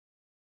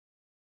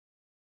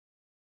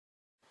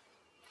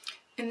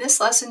In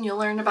this lesson, you'll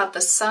learn about the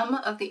sum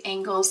of the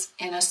angles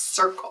in a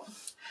circle.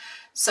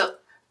 So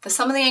the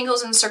sum of the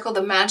angles in a circle,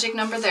 the magic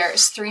number there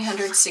is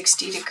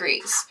 360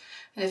 degrees.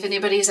 And if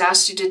anybody's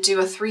asked you to do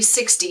a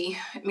 360,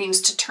 it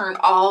means to turn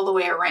all the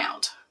way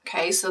around.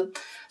 Okay, so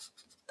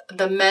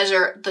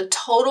the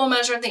total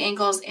measure of the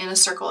angles in a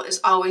circle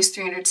is always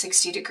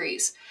 360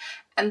 degrees.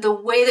 And the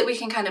way that we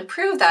can kind of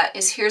prove that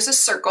is, here's a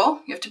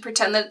circle. You have to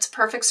pretend that it's a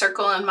perfect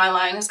circle, and my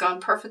line has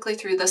gone perfectly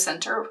through the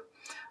center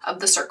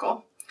of the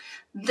circle.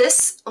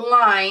 This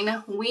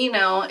line we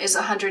know is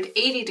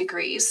 180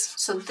 degrees,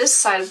 so this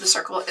side of the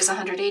circle is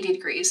 180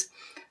 degrees.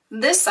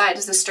 This side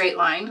is a straight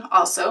line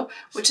also,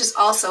 which is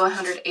also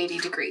 180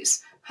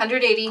 degrees.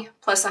 180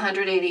 plus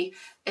 180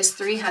 is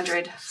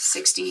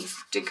 360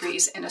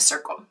 degrees in a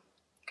circle.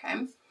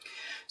 Okay,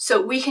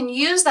 so we can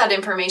use that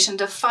information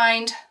to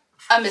find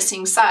a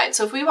missing side.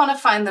 So if we want to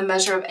find the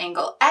measure of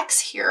angle X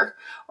here,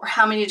 or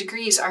how many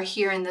degrees are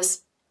here in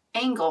this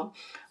angle,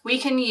 we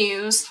can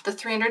use the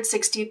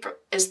 360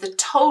 as the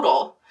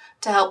total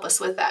to help us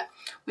with that.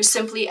 We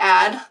simply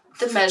add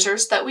the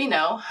measures that we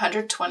know,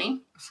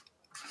 120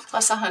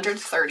 plus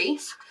 130,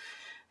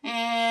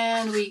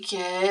 and we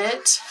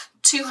get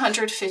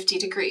 250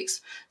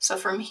 degrees. So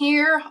from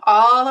here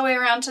all the way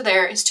around to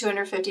there is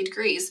 250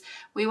 degrees.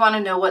 We want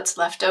to know what's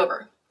left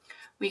over.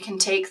 We can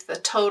take the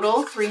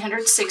total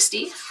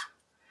 360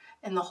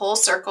 in the whole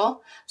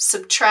circle,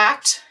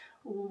 subtract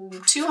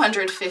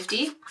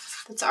 250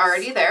 that's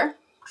already there,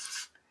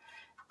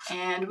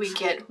 and we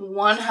get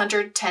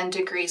 110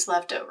 degrees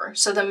left over.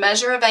 So the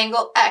measure of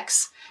angle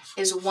X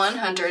is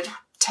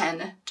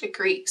 110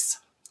 degrees.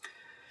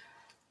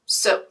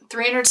 So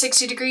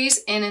 360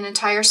 degrees in an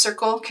entire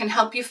circle can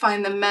help you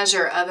find the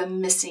measure of a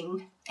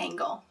missing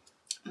angle.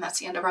 And that's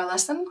the end of our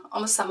lesson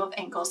on the sum of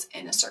angles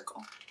in a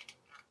circle.